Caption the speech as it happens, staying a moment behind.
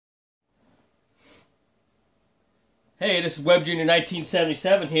Hey, this is Web Junior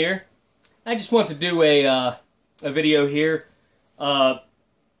 1977 here. I just want to do a video here on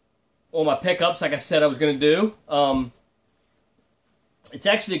my pickups, like I said I was going to do. It's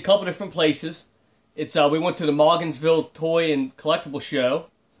actually a couple different places. It's we went to the Maugansville Toy and Collectible Show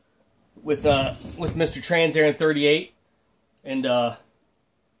with Mr. Trans Aaron 38 and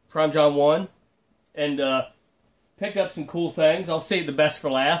Prime John 1, and picked up some cool things. I'll save the best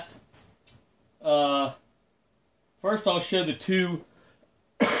for last. First, I'll show the two.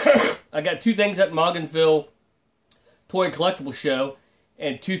 I got two things at Maugansville Toy and Collectible Show,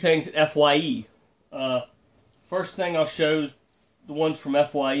 and two things at FYE. First thing I'll show is the ones from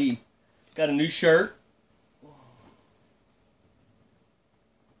FYE. Got a new shirt,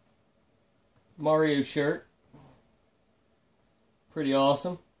 Mario shirt, pretty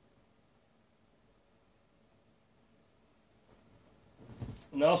awesome.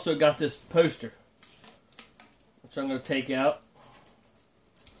 And I also got this poster, which I'm going to take out.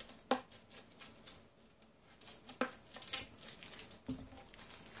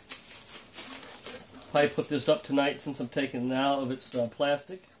 Probably put this up tonight since I'm taking it out of its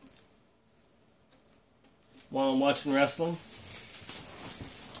plastic while I'm watching wrestling.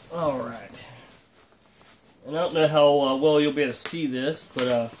 Alright. And I don't know how well you'll be able to see this, but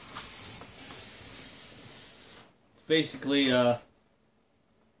it's basically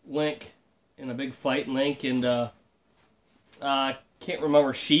Link in a big fight. Link and I can't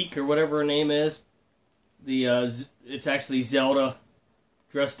remember, Sheik or whatever her name is. It's actually Zelda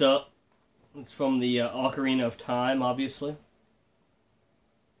dressed up. It's from the Ocarina of Time, obviously.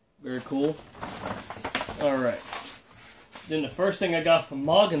 Very cool. Alright. Then the first thing I got from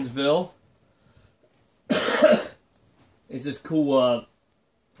Maugansville is this cool,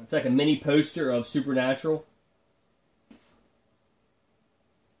 it's like a mini poster of Supernatural.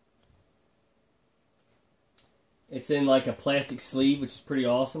 It's in like a plastic sleeve, which is pretty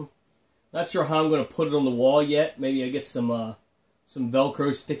awesome. Not sure how I'm going to put it on the wall yet. Maybe I get some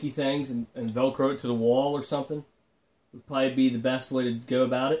Velcro sticky things and Velcro it to the wall or something. Would probably be the best way to go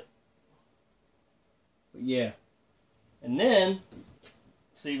about it. But yeah. And then,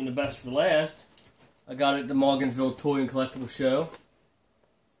 saving the best for last, I got it at the Maugansville Toy and Collectible Show.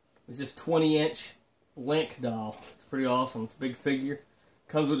 It's this 20-inch Link doll. It's pretty awesome. It's a big figure.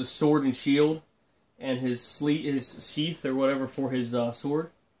 Comes with a sword and shield and his sheath or whatever for his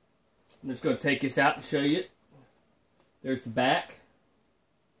sword. I'm just going to take this out and show you it. There's the back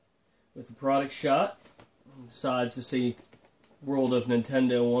with the product shot. Besides to see World of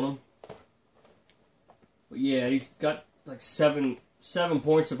Nintendo on him. But yeah, he's got like seven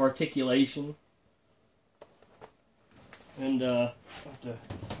points of articulation. And I have to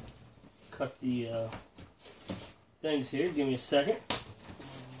cut the things here. Give me a second.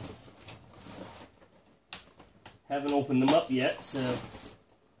 Haven't opened them up yet, so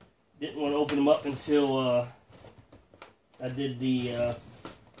didn't want to open them up until I did this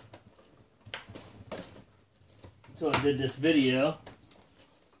video.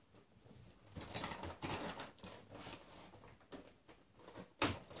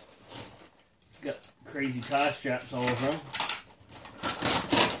 Got crazy tie straps all over them.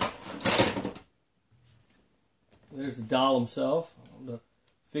 There's the doll himself, the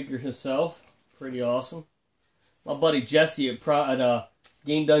figure himself. Pretty awesome. My buddy Jesse at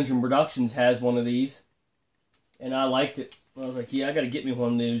Game Dungeon Productions has one of these, and I liked it. I was like, yeah, I got to get me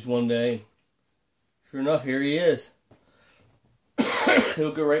one of these one day. Sure enough, here he is.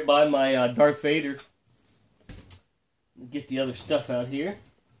 He'll go right by my Darth Vader. Get the other stuff out here.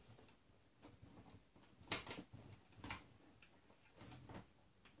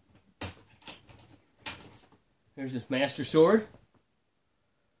 There's this Master Sword.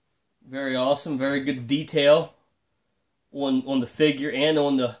 Very awesome. Very good detail on the figure and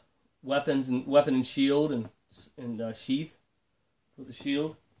on the weapons and weapon and shield and sheath for the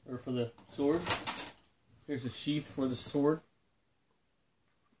shield or for the sword. Here's the sheath for the sword.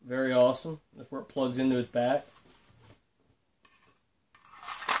 Very awesome. That's where it plugs into his back.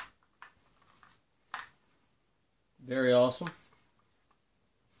 Very awesome.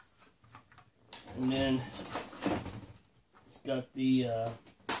 And then it's got the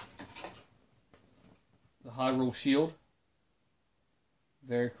Hyrule shield.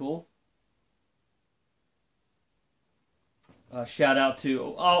 Very cool. Shout out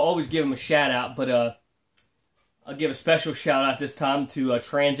to, I'll always give him a shout out, but I'll give a special shout out this time to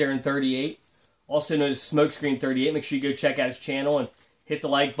Trans Aaron 38, also known as Smokescreen 38. Make sure you go check out his channel and hit the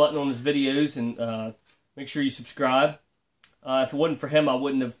like button on his videos, and make sure you subscribe. If it wasn't for him, I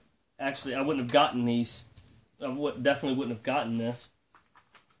wouldn't have gotten these. Definitely wouldn't have gotten this.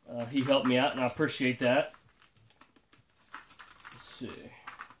 He helped me out, and I appreciate that. see.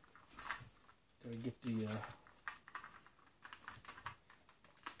 Gotta get the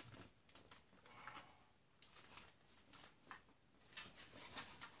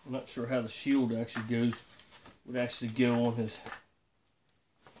I'm not sure how the shield actually goes. Would actually go on his.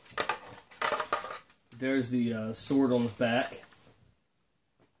 There's the sword on his back.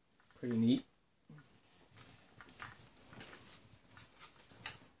 Pretty neat.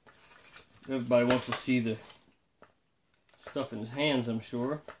 Everybody wants to see the stuff in his hands, I'm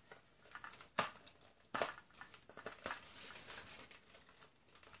sure.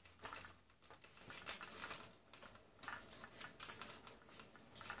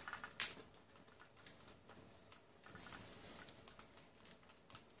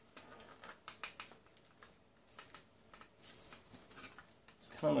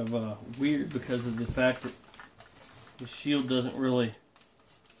 It's kind of weird because of the fact that the shield doesn't really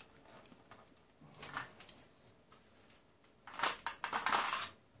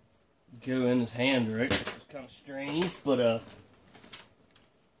go in his hand, right? It's kind of strange, but the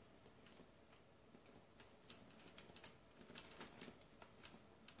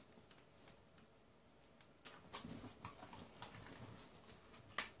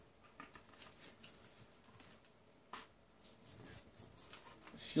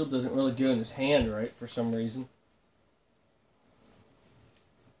shield doesn't really go in his hand, right, for some reason.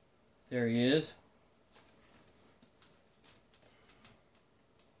 There he is.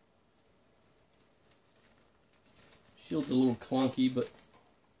 Shield's a little clunky, but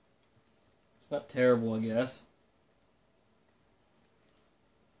it's not terrible, I guess.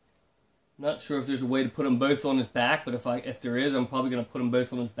 Not sure if there's a way to put them both on his back, but if there is, I'm probably going to put them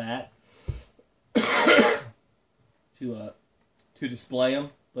both on his back to display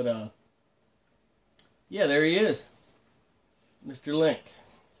them. But yeah, there he is, Mr. Link.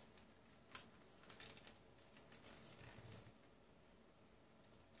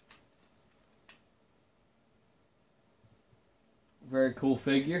 Very cool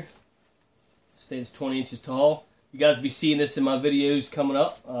figure. Stands 20 inches tall. You guys will be seeing this in my videos coming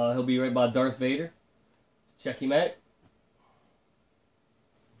up. He'll be right by Darth Vader. Check him out.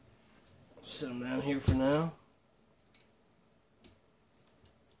 Set him down here for now.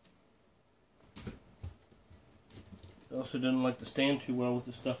 Also doesn't like to stand too well with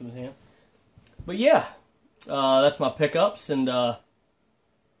the stuff in his hand. But yeah, that's my pickups, and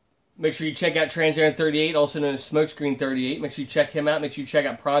make sure you check out Transparent 38, also known as Smokescreen 38. Make sure you check him out. Make sure you check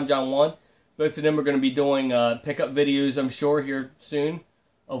out Prime John 1. Both of them are going to be doing pickup videos, I'm sure, here soon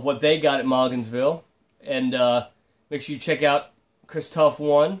of what they got at Maugansville. And make sure you check out Chris Tuff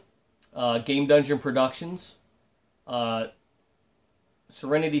 1, Game Dungeon Productions,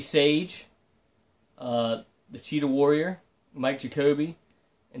 Serenity Sage, the Cheetah Warrior, Mike Jacoby,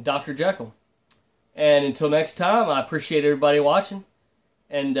 and Dr. Jekyll. And until next time, I appreciate everybody watching.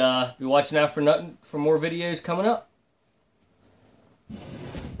 And be watching out for more videos coming up.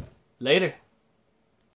 Later.